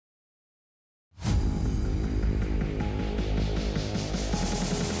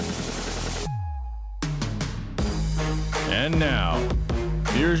And now,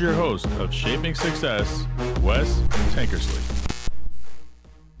 here's your host of Shaping Success, Wes Tankersley.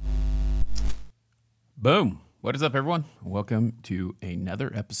 Boom. What is up, everyone? Welcome to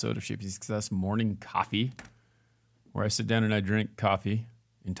another episode of Shaping Success Morning Coffee, where I sit down and I drink coffee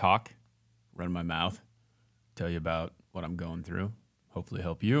and talk, run my mouth, tell you about what I'm going through, hopefully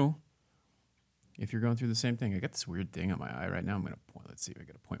help you if you're going through the same thing. I got this weird thing on my eye right now. I'm going to point. Let's see if I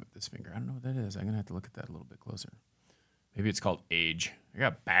got to point with this finger. I don't know what that is. I'm going to have to look at that a little bit closer. Maybe it's called age. I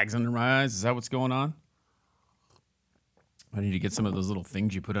got bags under my eyes. Is that what's going on? I need to get some of those little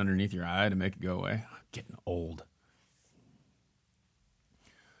things you put underneath your eye to make it go away. I'm getting old.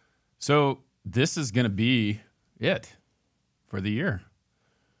 So this is going to be it for the year.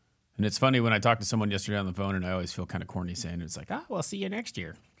 And it's funny when I talked to someone yesterday on the phone, and I always feel kind of corny saying it's like, we'll see you next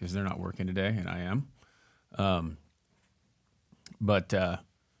year, because they're not working today, and I am. But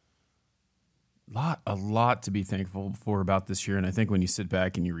a lot to be thankful for about this year. And I think when you sit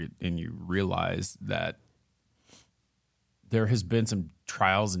back and you realize that there has been some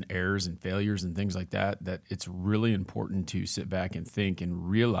trials and errors and failures and things like that, that it's really important to sit back and think and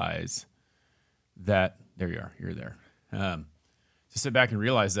realize that, there you are, you're there. To sit back and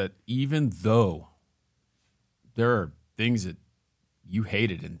realize that even though there are things that you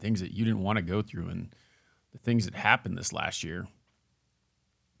hated and things that you didn't want to go through and the things that happened this last year,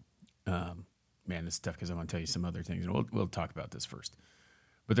 man, this is tough because I want to tell you some other things, and we'll talk about this first.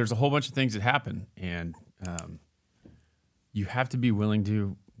 But there's a whole bunch of things that happen, and you have to be willing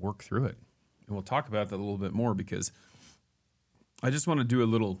to work through it. And we'll talk about that a little bit more, because I just want to do a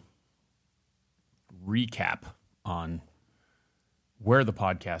little recap on where the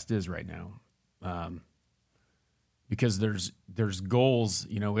podcast is right now. Because there's goals.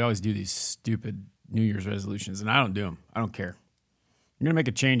 You know, we always do these stupid New Year's resolutions, and I don't do them. I don't care. You're going to make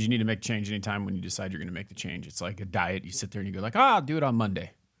a change. You need to make change anytime when you decide you're going to make the change. It's like a diet. You sit there and you go like, I'll do it on Monday.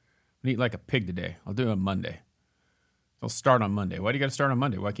 I'm going to eat like a pig today. I'll do it on Monday. I'll start on Monday. Why do you got to start on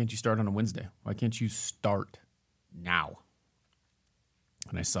Monday? Why can't you start on a Wednesday? Why can't you start now?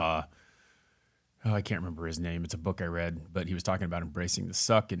 And I saw, I can't remember his name. It's a book I read, but he was talking about embracing the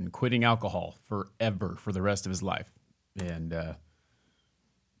suck and quitting alcohol forever for the rest of his life. And,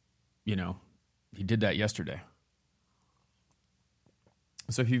 he did that yesterday.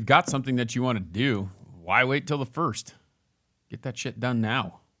 So if you've got something that you want to do, why wait till the first? Get that shit done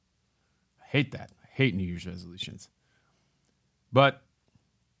now. I hate that. I hate New Year's resolutions. But,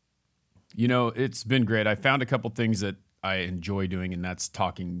 it's been great. I found a couple things that I enjoy doing, and that's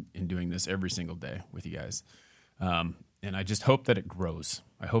talking and doing this every single day with you guys. And I just hope that it grows.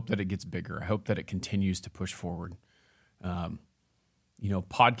 I hope that it gets bigger. I hope that it continues to push forward.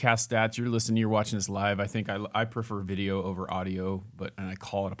 Podcast stats, you're watching this live. I think I prefer video over audio, and I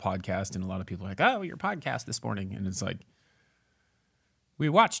call it a podcast, and a lot of people are like, your podcast this morning. And it's like, we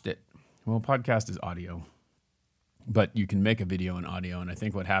watched it. Well, podcast is audio, but you can make a video and audio. And I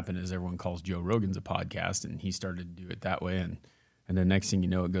think what happened is everyone calls Joe Rogan's a podcast, and he started to do it that way. And then next thing you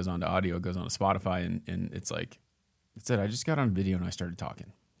know, it goes on to audio, it goes on to Spotify. And it's like, that's it. I just got on video and I started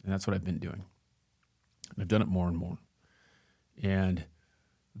talking, and that's what I've been doing. And I've done it more and more. And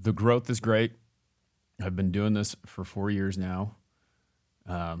the growth is great. I've been doing this for 4 years now.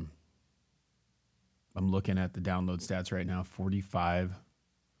 I'm looking at the download stats right now,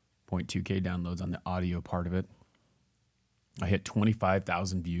 45.2K downloads on the audio part of it. I hit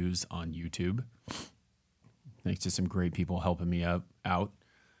 25,000 views on YouTube, thanks to some great people helping me out.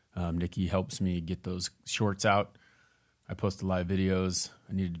 Nikki helps me get those shorts out. I post the live videos.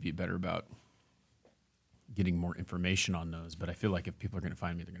 I needed to be better about getting more information on those, but I feel like if people are going to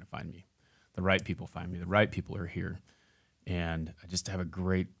find me, they're going to find me. The right people find me. The right people are here. And I just have a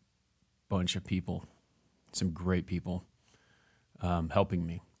great bunch of people, some great people helping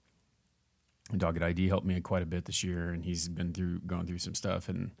me. Dogged ID helped me quite a bit this year, and he's been going through some stuff,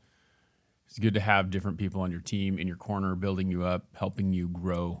 and it's good to have different people on your team, in your corner, building you up, helping you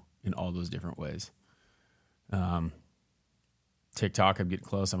grow in all those different ways. TikTok, I'm getting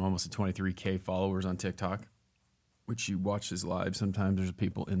close. I'm almost at 23K followers on TikTok, which you watch this live. Sometimes there's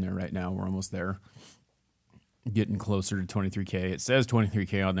people in there right now. We're almost there. Getting closer to 23K. It says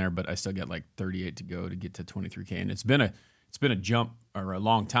 23K on there, but I still got like 38 to go to get to 23K. And it's been a jump or a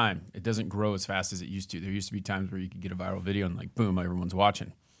long time. It doesn't grow as fast as it used to. There used to be times where you could get a viral video and like, boom, everyone's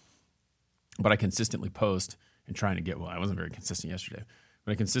watching. But I consistently post and trying to get, I wasn't very consistent yesterday,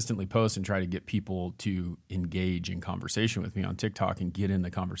 but I consistently post and try to get people to engage in conversation with me on TikTok and get in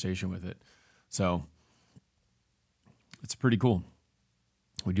the conversation with it. So it's pretty cool.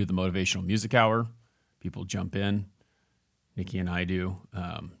 We do the motivational music hour. People jump in. Nikki and I do.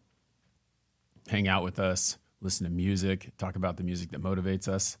 Hang out with us. listen to music, talk about the music that motivates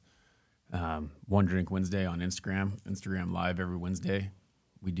us. One Drink Wednesday on Instagram Live every Wednesday.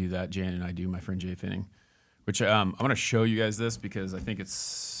 We do that. Jan and I do, my friend Jay Finning, which I'm going to show you guys this because I think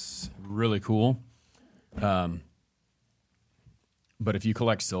it's really cool. But if you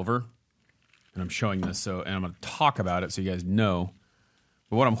collect silver, and I'm showing this, and I'm going to talk about it so you guys know.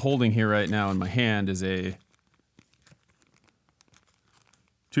 But what I'm holding here right now in my hand is a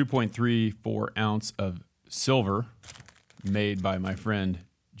 2.34 ounce of silver made by my friend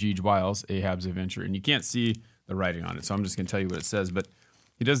Geej Wiles, Ahab's Adventure. And you can't see the writing on it, so I'm just going to tell you what it says. But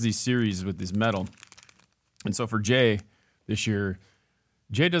he does these series with this metal. And so for Jay this year,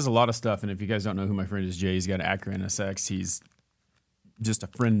 Jay does a lot of stuff. And if you guys don't know who my friend is, Jay, he's got an Acura NSX. He's just a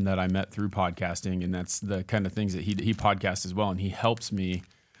friend that I met through podcasting, and that's the kind of things that he podcasts as well. And he helps me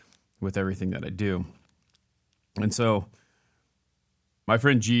with everything that I do. And so my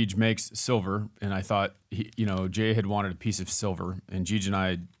friend Geej makes silver, and I thought, Jay had wanted a piece of silver, and Geej and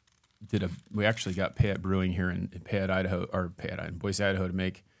I we actually got Payette Brewing here in Boise, Idaho, to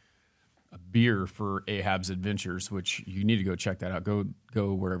make a beer for Ahab's Adventures, which you need to go check that out. Go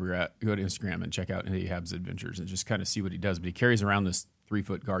wherever you're at, go to Instagram and check out Ahab's Adventures and just kind of see what he does. But he carries around this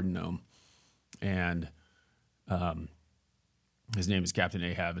 3-foot garden gnome, and his name is Captain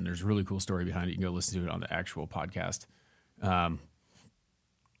Ahab, and there's a really cool story behind it. You can go listen to it on the actual podcast. And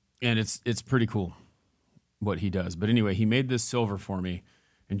it's pretty cool what he does. But anyway, he made this silver for me.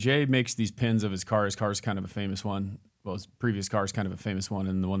 And Jay makes these pins of his car. His car is kind of a famous one. Well, his previous car is kind of a famous one,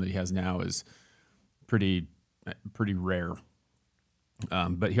 and the one that he has now is pretty rare.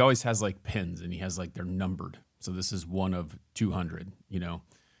 But he always has like pins, and he has like they're numbered. So this is 1 of 200,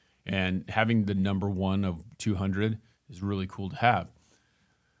 And having the number 1 of 200 is really cool to have.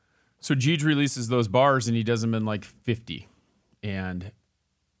 So Geej releases those bars, and he does them in like 50. And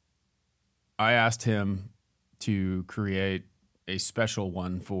I asked him to create a special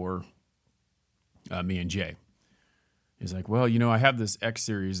one for me and Jay. He's like, well, I have this X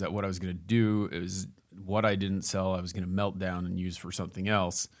series that what I was going to do is what I didn't sell, I was going to melt down and use for something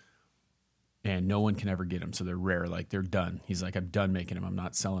else. And no one can ever get them. So they're rare. Like they're done. He's like, I'm done making them. I'm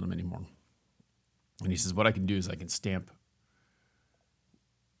not selling them anymore. And he says, what I can do is I can stamp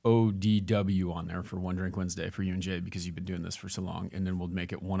ODW on there for One Drink Wednesday for you and Jay, because you've been doing this for so long. And then we'll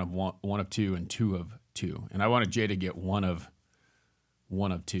make it one of 2 and 2 of 2. And I wanted Jay to get one of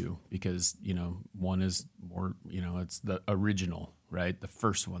 2 because, one is more, it's the original, right? The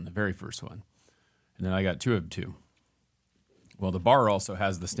first one, the very first one. And then I got 2 of 2. Well, the bar also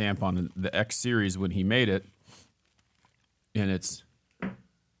has the stamp on the X series when he made it. And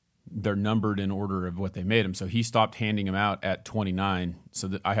they're numbered in order of what they made them. So he stopped handing them out at 29. So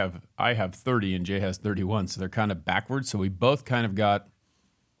that I have 30 and Jay has 31. So they're kind of backwards. So we both kind of got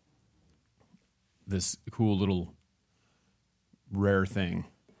this cool little rare thing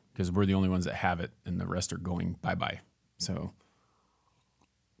because we're the only ones that have it and the rest are going bye-bye. So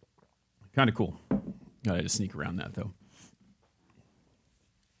kind of cool. Got to sneak around that though.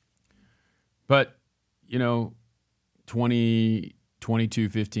 But,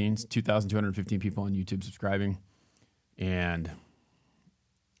 2,215 people on YouTube subscribing. And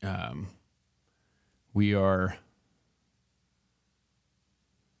we are,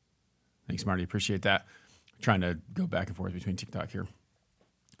 thanks, Marty, appreciate that. Trying to go back and forth between TikTok here.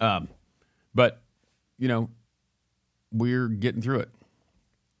 But, we're getting through it.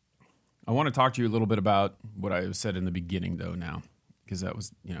 I want to talk to you a little bit about what I said in the beginning, though, now. Because that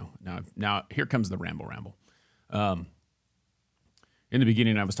was, now here comes the ramble. In the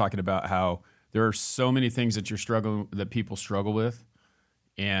beginning, I was talking about how there are so many things that people struggle with,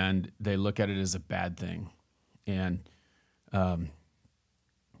 and they look at it as a bad thing. And I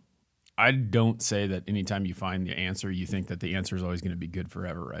don't say that anytime you find the answer, you think that the answer is always going to be good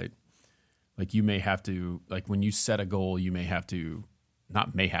forever, right? Like you may have to, like when you set a goal, you have to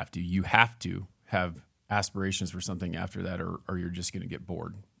have aspirations for something after that, or you're just going to get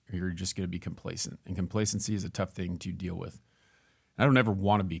bored, or you're just going to be complacent. And complacency is a tough thing to deal with. I don't ever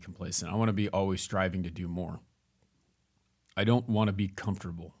want to be complacent. I want to be always striving to do more. I don't want to be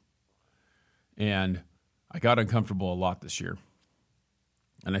comfortable. And I got uncomfortable a lot this year.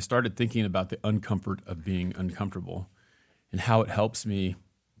 And I started thinking about the uncomfort of being uncomfortable and how it helps me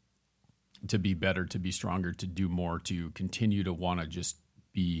to be better, to be stronger, to do more, to continue to want to just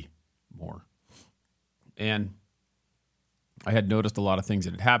be more. And I had noticed a lot of things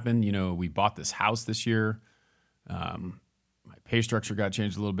that had happened. We bought this house this year. My pay structure got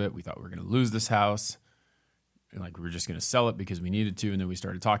changed a little bit. We thought we were going to lose this house. And we were just going to sell it because we needed to. And then we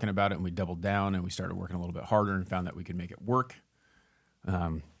started talking about it and we doubled down and we started working a little bit harder and found that we could make it work.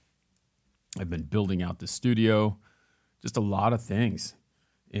 I've been building out the studio, just a lot of things.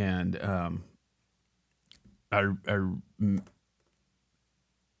 And I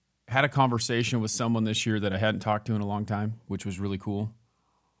had a conversation with someone this year that I hadn't talked to in a long time, which was really cool.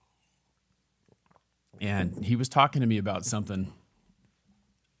 And he was talking to me about something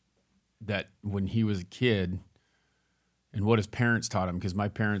that when he was a kid and what his parents taught him, because my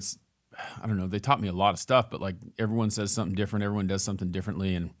parents, I don't know, they taught me a lot of stuff, but like everyone says something different. Everyone does something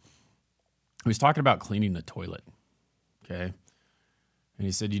differently. And he was talking about cleaning the toilet. Okay. And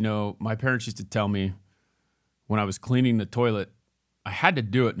he said, my parents used to tell me when I was cleaning the toilet, I had to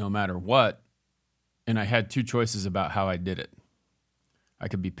do it no matter what. And I had two choices about how I did it. I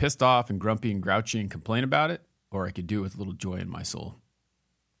could be pissed off and grumpy and grouchy and complain about it, or I could do it with a little joy in my soul.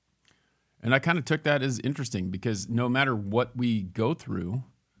 And I kind of took that as interesting because no matter what we go through,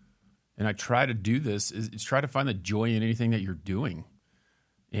 and I try to do this, is try to find the joy in anything that you're doing.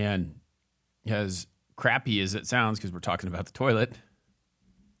 And as crappy as it sounds, because we're talking about the toilet,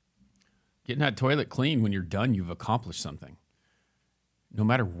 getting that toilet clean, when you're done, you've accomplished something. No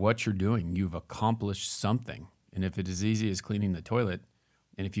matter what you're doing, you've accomplished something. And if it is easy as cleaning the toilet,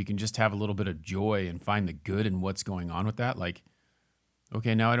 and if you can just have a little bit of joy and find the good in what's going on with that, like,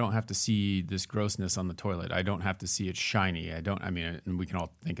 okay, now I don't have to see this grossness on the toilet. I don't have to see it shiny. And we can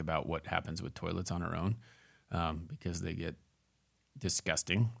all think about what happens with toilets on our own because they get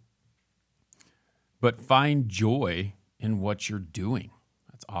disgusting. But find joy in what you're doing.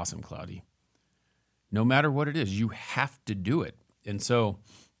 That's awesome, Cloudy. No matter what it is, you have to do it. And so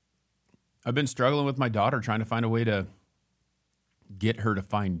I've been struggling with my daughter, trying to find a way to get her to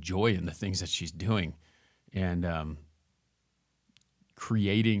find joy in the things that she's doing. And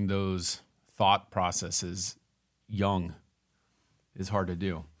creating those thought processes young is hard to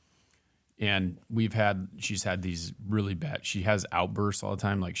do. And she's had these really bad, she has outbursts all the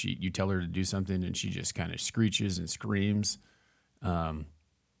time. Like you tell her to do something and she just kind of screeches and screams,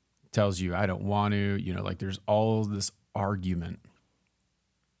 tells you, I don't want to, like there's all this argument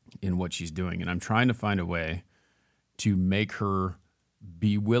in what she's doing. And I'm trying to find a way to make her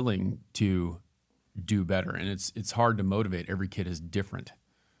be willing to do better. And it's hard to motivate. Every kid is different.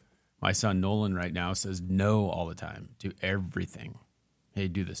 My son Nolan right now says no all the time to everything. Hey,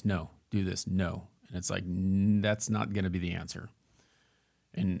 do this. No. Do this. No. And it's like, that's not going to be the answer.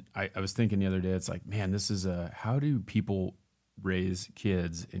 And I was thinking the other day, it's like, man, this is how do people raise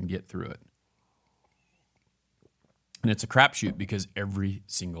kids and get through it? And it's a crapshoot because every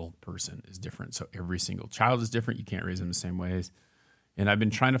single person is different. So every single child is different. You can't raise them the same ways. And I've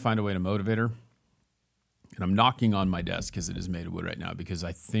been trying to find a way to motivate her. And I'm knocking on my desk because it is made of wood right now because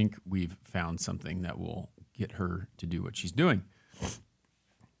I think we've found something that will get her to do what she's doing.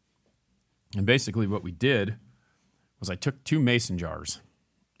 And basically what we did was I took 2 mason jars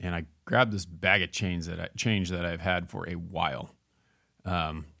and I grabbed this bag of change that I've had for a while.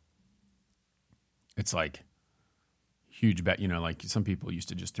 It's like huge bag, like some people used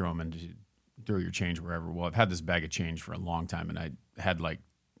to just throw your change wherever. Well, I've had this bag of change for a long time and I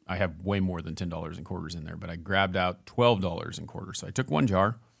have way more than $10 in quarters in there, but I grabbed out $12 in quarters. So I took one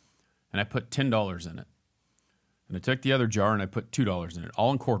jar and I put $10 in it. And I took the other jar and I put $2 in it,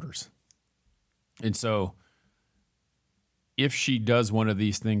 all in quarters. And so if she does one of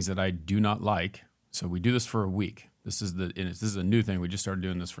these things that I do not like, so we do this for a week. This is a new thing. We just started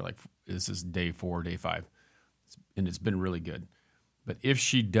doing this this is day 4, day 5. And it's been really good. But if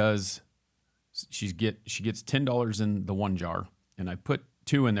she does, she gets $10 in the one jar, and I put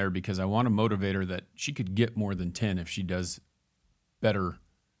 2 in there because I want to motivate her that she could get more than 10 if she does better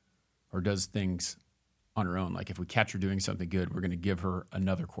or does things on her own. Like if we catch her doing something good, we're going to give her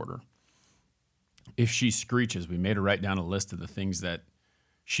another quarter. If she screeches, we made her write down a list of the things that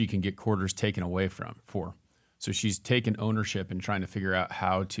she can get quarters taken away for. So she's taken ownership and trying to figure out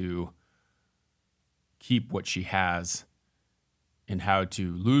how to keep what she has and how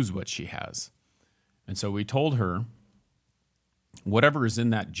to lose what she has. And so we told her whatever is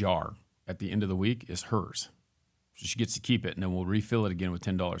in that jar at the end of the week is hers. So she gets to keep it, and then we'll refill it again with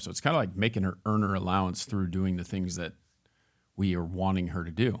 $10. So it's kind of like making her earn her allowance through doing the things that we are wanting her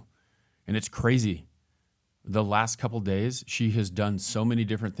to do. And it's crazy. The last couple days, she has done so many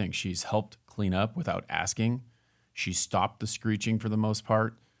different things. She's helped clean up without asking. She's stopped the screeching for the most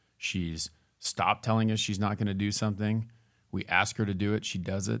part. She's stopped telling us she's not going to do something. We ask her to do it. She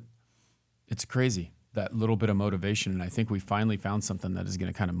does it. It's crazy, that little bit of motivation. And I think we finally found something that is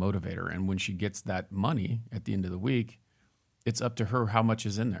going to kind of motivate her. And when she gets that money at the end of the week, it's up to her how much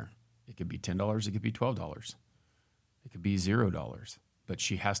is in there. It could be $10. It could be $12. It could be $0. But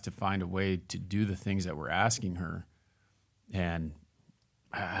she has to find a way to do the things that we're asking her. And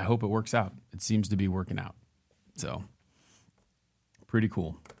I hope it works out. It seems to be working out. So pretty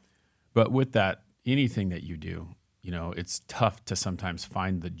cool. But with that, anything that you do, it's tough to sometimes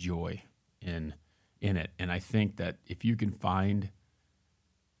find the joy in it. And I think that if you can find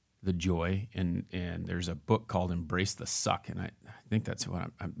the joy, and there's a book called Embrace the Suck, and I think that's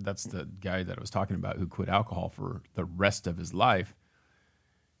that's the guy that I was talking about who quit alcohol for the rest of his life.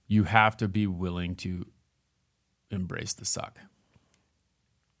 You have to be willing to embrace the suck.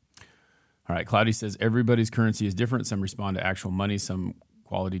 All right, Cloudy says, everybody's currency is different. Some respond to actual money, some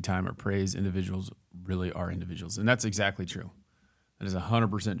quality time or praise. Individuals really are individuals. And that's exactly true. That is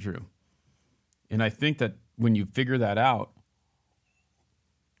 100% true. And I think that when you figure that out,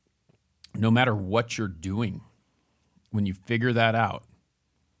 no matter what you're doing, when you figure that out,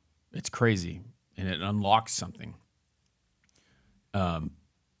 it's crazy and it unlocks something.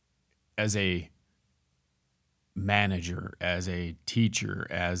 As a manager, as a teacher,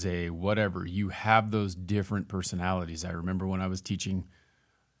 as a whatever, you have those different personalities. I remember when I was teaching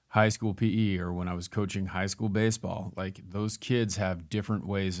high school PE or when I was coaching high school baseball, like those kids have different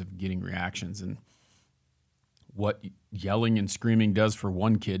ways of getting reactions, and what yelling and screaming does for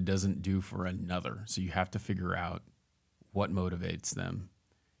one kid doesn't do for another. So you have to figure out what motivates them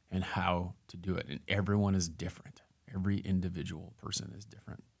and how to do it. And everyone is different. Every individual person is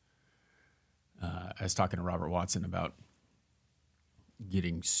different. I was talking to Robert Watson about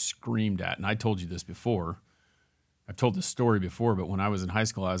getting screamed at. And I told you this before. I've told this story before, but when I was in high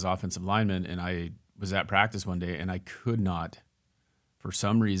school, I was offensive lineman, and I was at practice one day, and I could not, for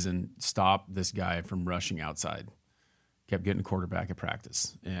some reason, stop this guy from rushing outside. Kept getting quarterback at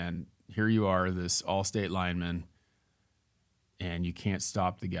practice. And here you are, this all-state lineman, and you can't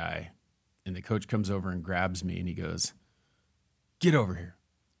stop the guy. And the coach comes over and grabs me, and he goes, "Get over here."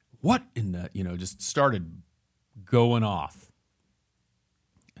 What in the, just started going off.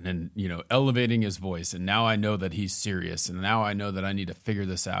 And then, elevating his voice. And now I know that he's serious. And now I know that I need to figure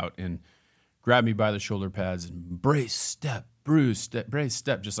this out. And grabbed me by the shoulder pads and brace, step, bruise, step, brace,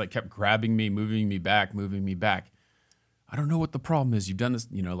 step. Just like kept grabbing me, moving me back. I don't know what the problem is. You've done this,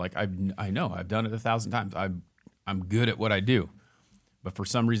 I know I've done it 1,000 times. I'm good at what I do. But for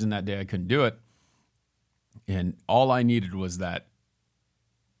some reason that day I couldn't do it. And all I needed was that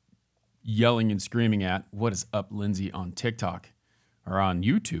yelling and screaming at "What is up, Lindsay?" on TikTok or on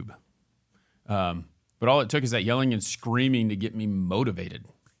YouTube. But all it took is that yelling and screaming to get me motivated.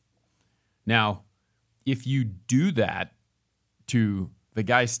 Now, if you do that to the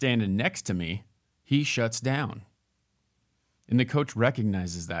guy standing next to me, he shuts down. And the coach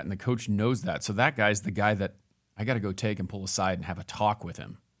recognizes that, and the coach knows that. So that guy's the guy that I got to go take and pull aside and have a talk with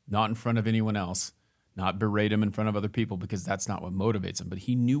him, not in front of anyone else. Not berate him in front of other people, because that's not what motivates him. But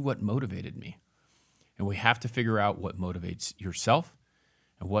he knew what motivated me. And we have to figure out what motivates yourself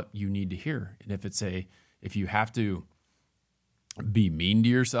and what you need to hear. And if you have to be mean to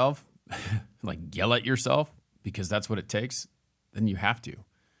yourself, like yell at yourself, because that's what it takes, then you have to.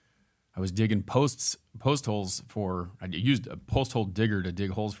 I was digging post holes I used a post hole digger to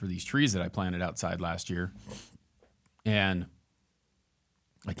dig holes for these trees that I planted outside last year. And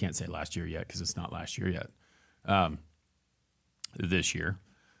I can't say last year yet because it's not last year yet. This year.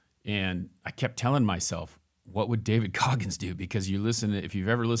 And I kept telling myself, what would David Goggins do? Because if you've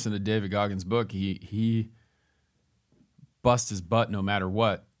ever listened to David Goggins' book, he busts his butt no matter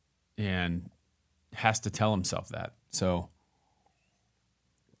what and has to tell himself that. So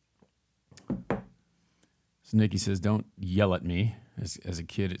Nikki says, "Don't yell at me. As a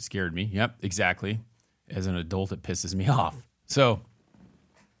kid, it scared me." Yep, exactly. As an adult, it pisses me off. So,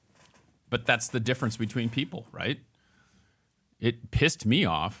 but that's the difference between people, right? It pissed me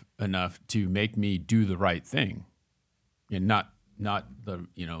off enough to make me do the right thing, and not the,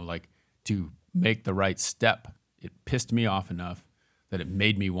 to make the right step. It pissed me off enough that it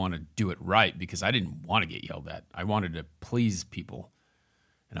made me want to do it right, because I didn't want to get yelled at. I wanted to please people,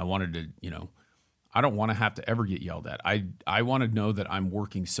 and I wanted to, I don't want to have to ever get yelled at. I want to know that I'm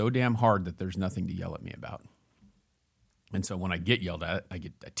working so damn hard that there's nothing to yell at me about. And so when I get yelled at, I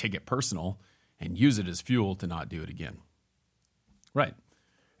take it personal and use it as fuel to not do it again. Right.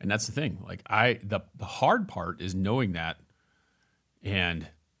 And that's the thing. Like the hard part is knowing that. And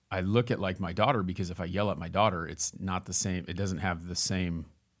I look at like my daughter, because if I yell at my daughter, it's not the same. It doesn't have the same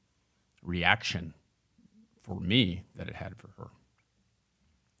reaction for me that it had for her.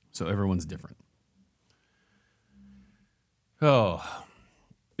 So everyone's different. Oh,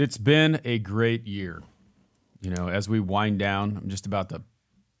 it's been a great year. As we wind down, I'm just about to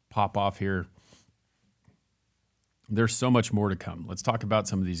pop off here. There's so much more to come. Let's talk about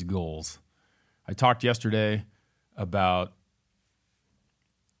some of these goals. I talked yesterday about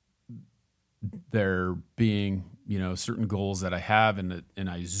there being, certain goals that I have, and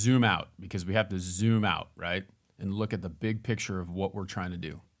I zoom out, because we have to zoom out, right? And look at the big picture of what we're trying to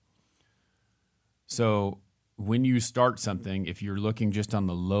do. So when you start something, if you're looking just on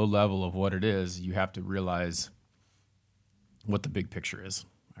the low level of what it is, you have to realize what the big picture is,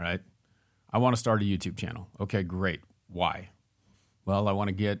 all right? I want to start a YouTube channel. Okay, great. Why? Well, I want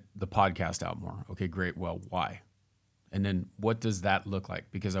to get the podcast out more. Okay, great. Well, why? And then what does that look like?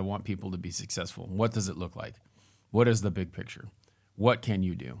 Because I want people to be successful. What does it look like? What is the big picture? What can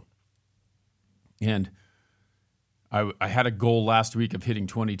you do? And I had a goal last week of hitting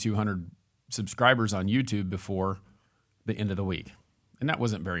 2,200 subscribers on YouTube before the end of the week. And that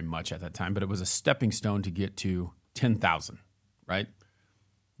wasn't very much at that time, but it was a stepping stone to get to 10,000, right?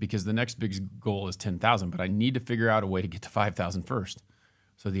 Because the next big goal is 10,000, but I need to figure out a way to get to 5,000 first.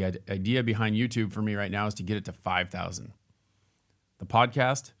 So the idea behind YouTube for me right now is to get it to 5,000. The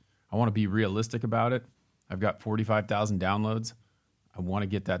podcast, I want to be realistic about it. I've got 45,000 downloads. I want to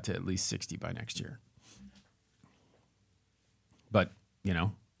get that to at least 60 by next year. But,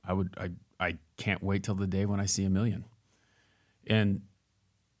 I can't wait till the day when I see 1 million. And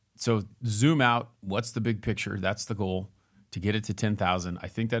so zoom out. What's the big picture? That's the goal, to get it to 10,000. I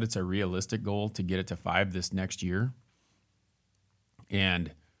think that it's a realistic goal to get it to 5 this next year.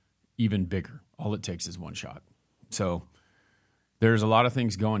 And even bigger. All it takes is one shot. So there's a lot of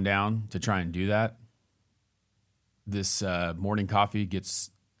things going down to try and do that. This morning coffee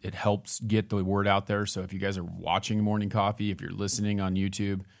helps get the word out there. So if you guys are watching Morning Coffee, if you're listening on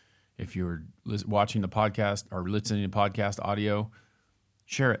YouTube, if you're watching the podcast or listening to podcast audio,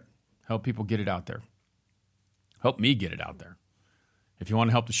 share it. Help people get it out there. Help me get it out there. If you want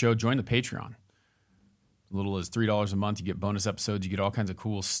to help the show, join the Patreon. As little as $3 a month, you get bonus episodes, you get all kinds of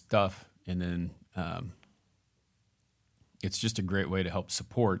cool stuff. And then it's just a great way to help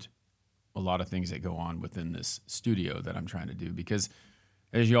support a lot of things that go on within this studio that I'm trying to do. Because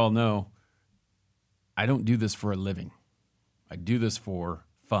as you all know, I don't do this for a living. I do this for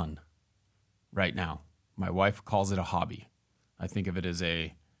fun right now. My wife calls it a hobby. I think of it as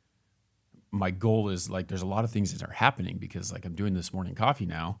my goal is, like, there's a lot of things that are happening because, like, I'm doing this morning coffee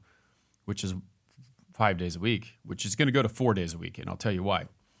now, which is 5 days a week, which is going to go to 4 days a week. And I'll tell you why.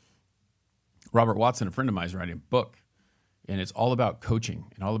 Robert Watson, a friend of mine, is writing a book, and it's all about coaching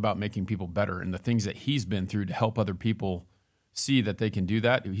and all about making people better and the things that he's been through to help other people see that they can do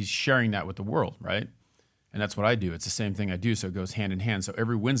that. He's sharing that with the world, right? And that's what I do. It's the same thing I do, so it goes hand in hand. So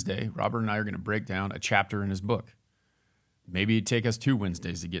every Wednesday, Robert and I are going to break down a chapter in his book. Maybe it'd take us 2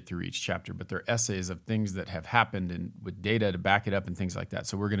 Wednesdays to get through each chapter, but they're essays of things that have happened and with data to back it up and things like that.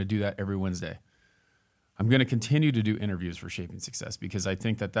 So we're going to do that every Wednesday. I'm going to continue to do interviews for Shaping Success because I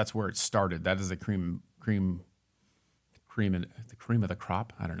think that that's where it started. That is the cream of the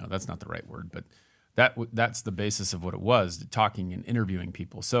crop. I don't know. That's not the right word, but that's the basis of what it was, talking and interviewing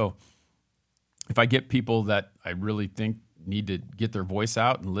people. So if I get people that I really think need to get their voice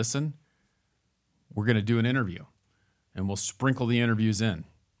out and listen, we're going to do an interview and we'll sprinkle the interviews in.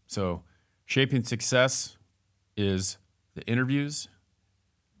 So Shaping Success is the interviews.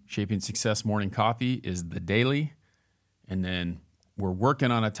 Shaping Success Morning Coffee is the daily. And then we're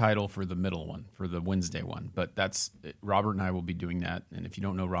working on a title for the middle one, for the Wednesday one. But Robert and I will be doing that. And if you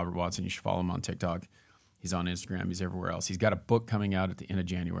don't know Robert Watson, you should follow him on TikTok. He's on Instagram. He's everywhere else. He's got a book coming out at the end of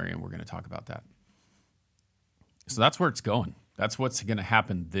January, and we're going to talk about that. So that's where it's going. That's what's going to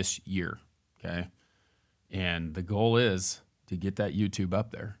happen this year, okay? And the goal is to get that YouTube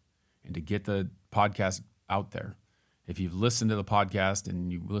up there and to get the podcast out there. If you've listened to the podcast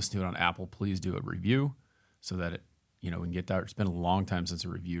and you listen to it on Apple, please do a review so that we can get that. It's been a long time since a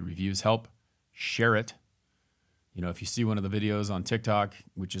review. Reviews help. Share it. If you see one of the videos on TikTok,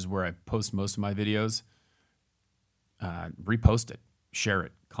 which is where I post most of my videos, repost it, share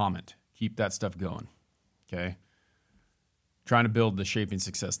it, comment, keep that stuff going. Okay. Trying to build the Shaping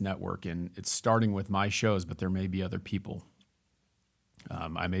Success Network, and it's starting with my shows, but there may be other people.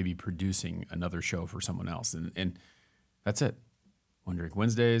 I may be producing another show for someone else, and that's it. One Drink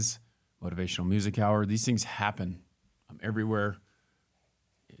Wednesdays, Motivational Music Hour. These things happen. I'm everywhere,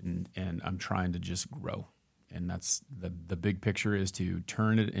 and I'm trying to just grow. And that's the big picture, is to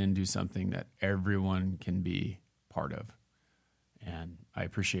turn it into something that everyone can be part of. And I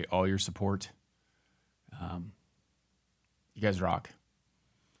appreciate all your support. You guys rock.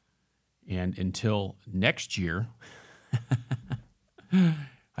 And until next year,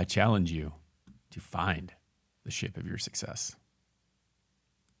 I challenge you to find the shape of your success.